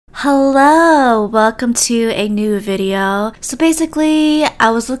Hello, welcome to a new video. So basically, I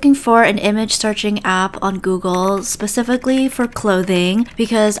was looking for an image searching app on Google specifically for clothing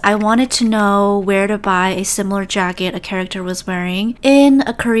because I wanted to know where to buy a similar jacket a character was wearing in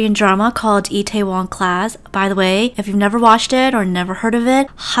a Korean drama called Itaewon Class. By the way, if you've never watched it or never heard of it,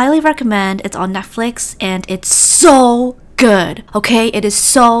 highly recommend. It's on Netflix and it's so good. Okay, it is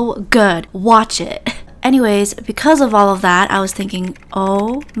so good. Watch it. Anyways, because of all of that, I was thinking,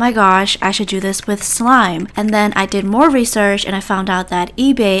 oh my gosh, I should do this with slime. And then I did more research and I found out that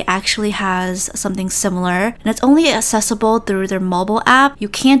eBay actually has something similar and it's only accessible through their mobile app. You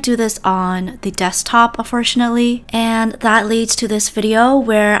can't do this on the desktop, unfortunately. And that leads to this video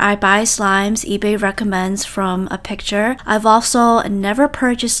where I buy slimes eBay recommends from a picture. I've also never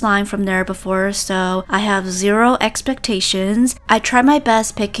purchased slime from there before, so I have zero expectations. I try my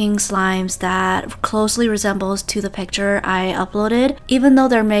best picking slimes that closely resembles to the picture I uploaded, even though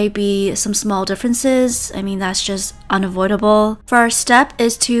there may be some small differences. I mean, that's just unavoidable. First step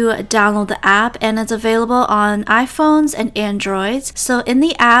is to download the app, and it's available on iPhones and Androids. So in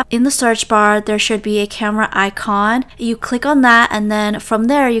the app, in the search bar, there should be a camera icon. You click on that, and then from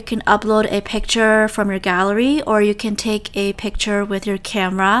there you can upload a picture from your gallery, or you can take a picture with your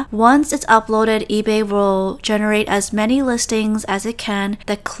camera. Once it's uploaded, eBay will generate as many listings as it can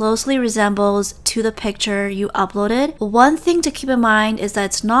that closely resembles to the picture you uploaded. One thing to keep in mind is that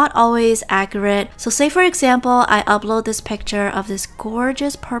it's not always accurate. So say for example, I upload this picture of this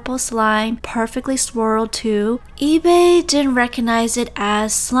gorgeous purple slime, perfectly swirled too. eBay didn't recognize it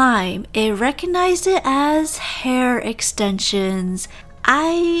as slime. It recognized it as hair extensions.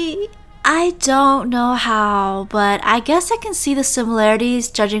 I don't know how, but I guess I can see the similarities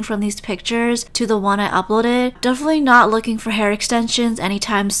judging from these pictures to the one I uploaded. Definitely not looking for hair extensions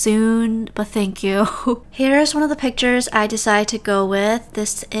anytime soon, but thank you. Here's one of the pictures I decided to go with.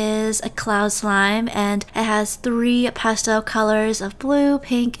 This is a cloud slime and it has 3 pastel colors of blue,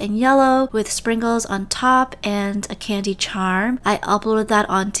 pink, and yellow with sprinkles on top and a candy charm. I uploaded that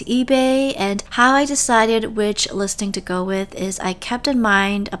onto eBay, and how I decided which listing to go with is I kept in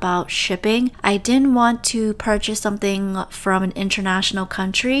mind about shipping. I didn't want to purchase something from an international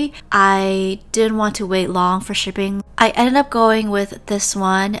country. I didn't want to wait long for shipping. I ended up going with this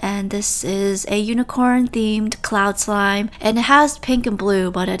one, and this is a unicorn themed cloud slime, and it has pink and blue,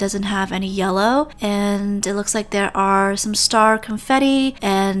 but it doesn't have any yellow, and it looks like there are some star confetti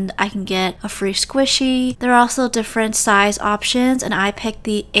and I can get a free squishy. There are also different size options, and I picked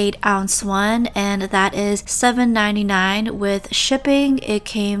the 8-ounce one, and that is $7.99. With shipping it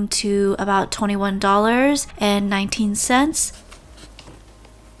came to about $21.19.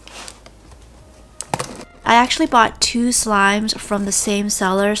 I actually bought 2 slimes from the same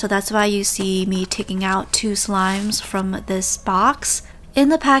seller, so that's why you see me taking out 2 slimes from this box. In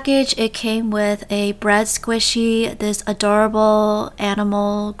the package, it came with a bread squishy, this adorable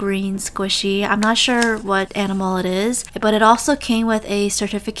animal green squishy. I'm not sure what animal it is, but it also came with a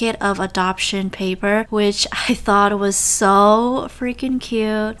certificate of adoption paper, which I thought was so freaking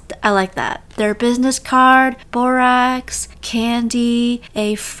cute. I like that. Their business card, borax, candy,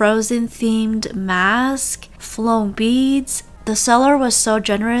 a frozen themed mask, flown beads. The seller was so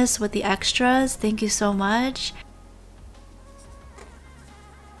generous with the extras. Thank you so much.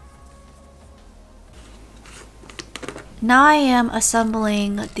 Now I am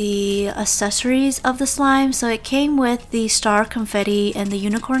assembling the accessories of the slime. So it came with the star confetti and the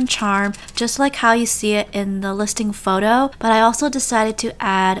unicorn charm, just like how you see it in the listing photo, but I also decided to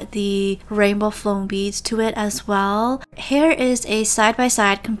add the rainbow flown beads to it as well. Here is a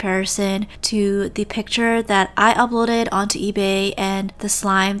side-by-side comparison to the picture that I uploaded onto eBay and the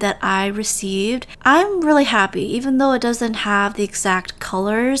slime that I received. I'm really happy. Even though it doesn't have the exact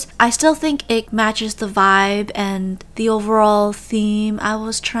colors, I still think it matches the vibe and the overall theme I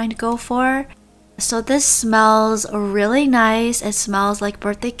was trying to go for. So this smells really nice. It smells like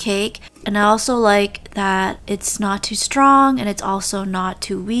birthday cake, and I also like that it's not too strong and it's also not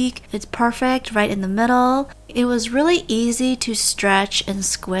too weak. It's perfect right in the middle. It was really easy to stretch and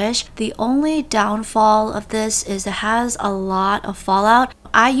squish. The only downfall of this is it has a lot of fallout.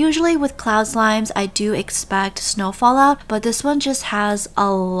 I usually with cloud slimes I do expect snow fallout, but this one just has a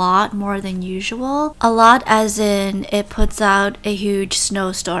lot more than usual. A lot as in it puts out a huge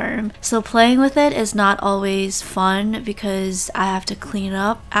snowstorm. So playing with it is not always fun because I have to clean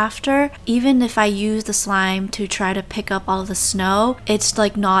up after. Even if I use the slime to try to pick up all of the snow, it's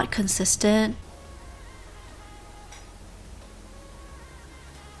like not consistent.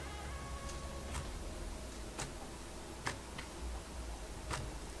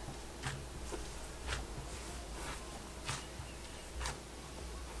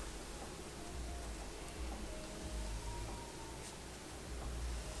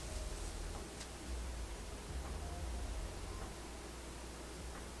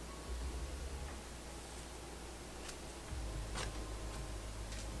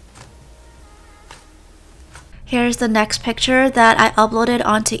 Here's the next picture that I uploaded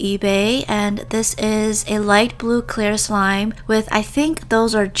onto eBay, and this is a light blue clear slime with, I think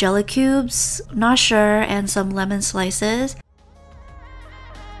those are jelly cubes, not sure, and some lemon slices.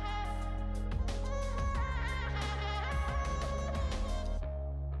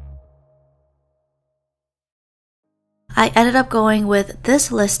 I ended up going with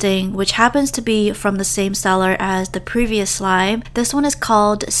this listing, which happens to be from the same seller as the previous slime. This one is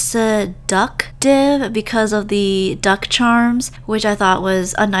called Seductive because of the duck charms, which I thought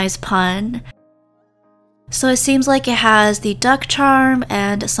was a nice pun. So it seems like it has the duck charm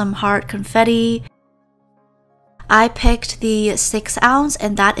and some heart confetti. I picked the 6 ounce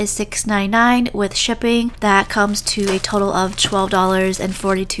and that is $6.99 with shipping. That comes to a total of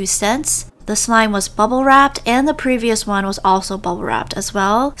 $12.42. The slime was bubble wrapped and the previous one was also bubble wrapped as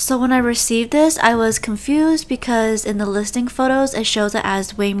well. So when I received this, I was confused because in the listing photos it shows it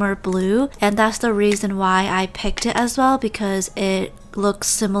as Waymer Blue, and that's the reason why I picked it as well, because it looks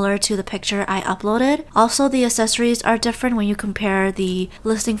similar to the picture I uploaded. Also, the accessories are different when you compare the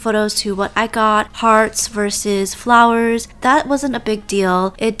listing photos to what I got. Hearts versus flowers, that wasn't a big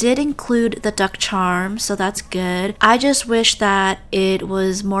deal. It did include the duck charm, so that's good. I just wish that it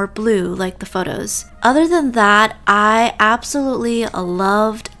was more blue like the photos. Other than that, I absolutely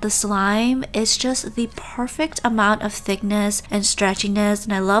loved the slime. It's just the perfect amount of thickness and stretchiness,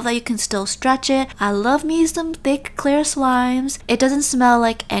 and I love that you can still stretch it. I love me some thick clear slimes. It doesn't smell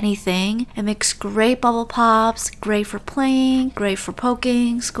like anything. It makes great bubble pops, great for playing, great for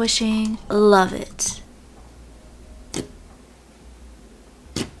poking, squishing. Love it.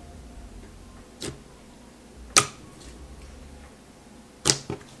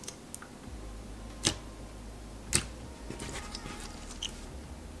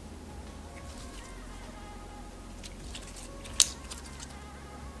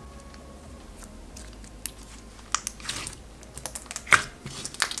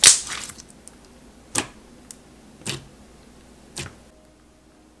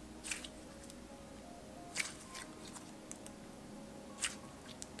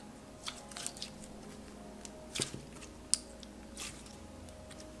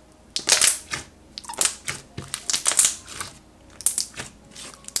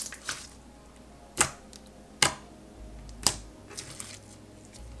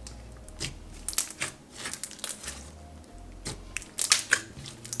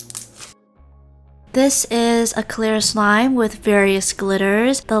 This is a clear slime with various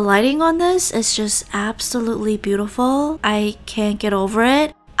glitters. The lighting on this is just absolutely beautiful. I can't get over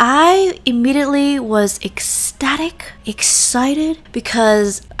it. I immediately was ecstatic, excited,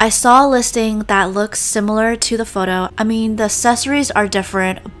 because I saw a listing that looks similar to the photo. I mean, the accessories are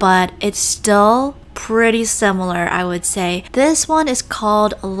different, but it's still pretty similar, I would say. This one is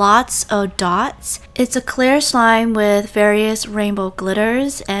called Lots of Dots. It's a clear slime with various rainbow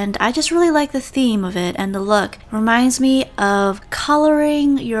glitters, and I just really like the theme of it and the look. It reminds me of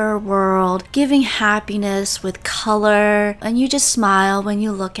coloring your world, giving happiness with color, and you just smile when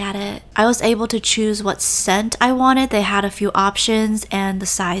you look at it. I was able to choose what scent I wanted. They had a few options and the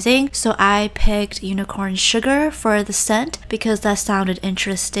sizing, so I picked unicorn sugar for the scent because that sounded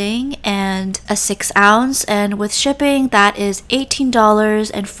interesting, and a 6 ounce, and with shipping that is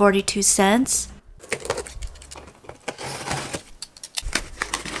 $18.42.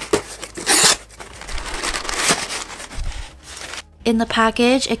 In the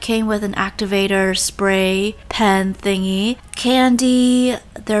package, it came with an activator, spray, pen thingy, candy,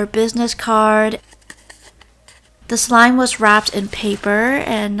 their business card. The slime was wrapped in paper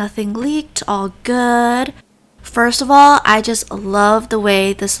and nothing leaked, all good. First of all, I just love the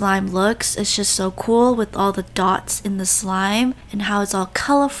way the slime looks. It's just so cool with all the dots in the slime and how it's all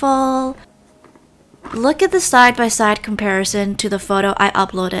colorful. Look at the side-by-side comparison to the photo I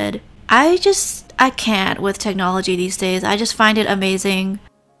uploaded. I can't with technology these days. I just find it amazing.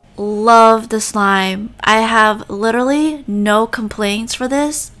 Love the slime. I have literally no complaints for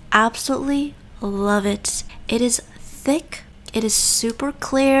this. Absolutely love it. It is thick. It is super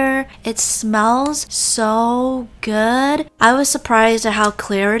clear. It smells so good. I was surprised at how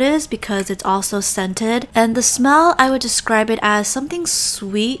clear it is because it's also scented. And the smell, I would describe it as something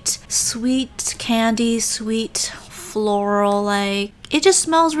sweet. Sweet candy, sweet floral, like. It just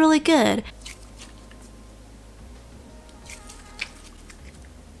smells really good.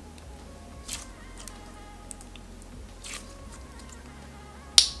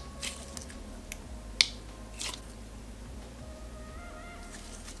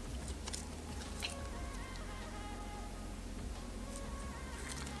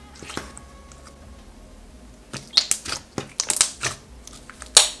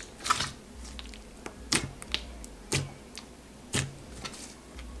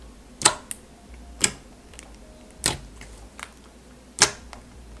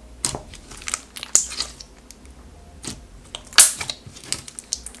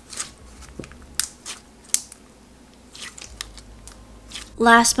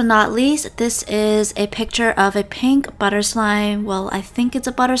 Last but not least, this is a picture of a pink butter slime. Well, I think it's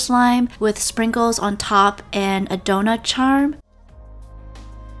a butter slime with sprinkles on top and a donut charm.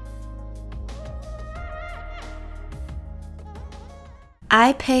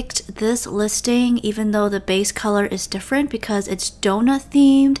 I picked this listing even though the base color is different because it's donut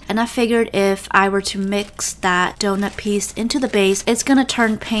themed, and I figured if I were to mix that donut piece into the base, it's gonna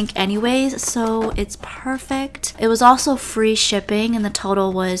turn pink anyways, so it's perfect. It was also free shipping and the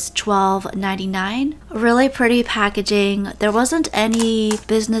total was $12.99. Really pretty packaging. There wasn't any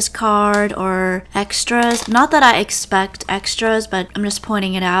business card or extras. Not that I expect extras, but I'm just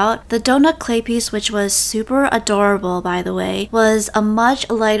pointing it out. The donut clay piece, which was super adorable by the way, was a much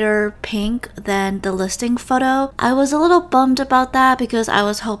lighter pink than the listing photo. I was a little bummed about that because I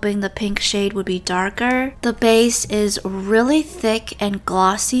was hoping the pink shade would be darker. The base is really thick and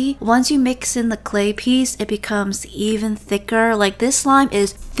glossy. Once you mix in the clay piece, it becomes even thicker. Like, this slime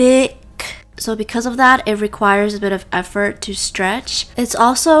is thick. So because of that, it requires a bit of effort to stretch. It's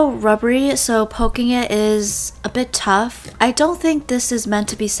also rubbery, so poking it is a bit tough. I don't think this is meant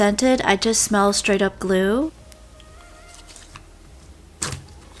to be scented. I just smell straight up glue.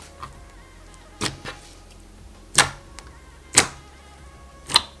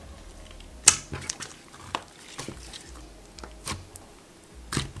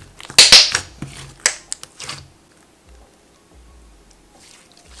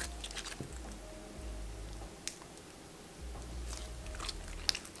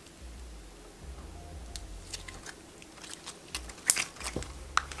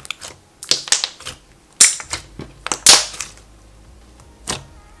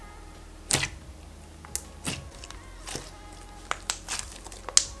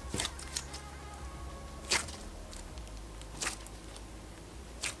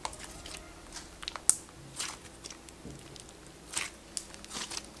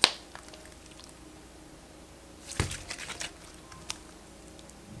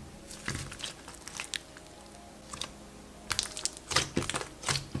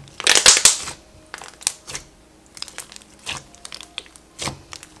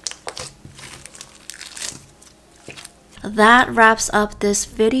 That wraps up this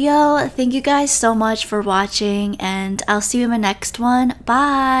video. Thank you guys so much for watching, and I'll see you in my next one.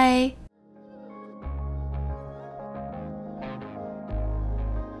 Bye!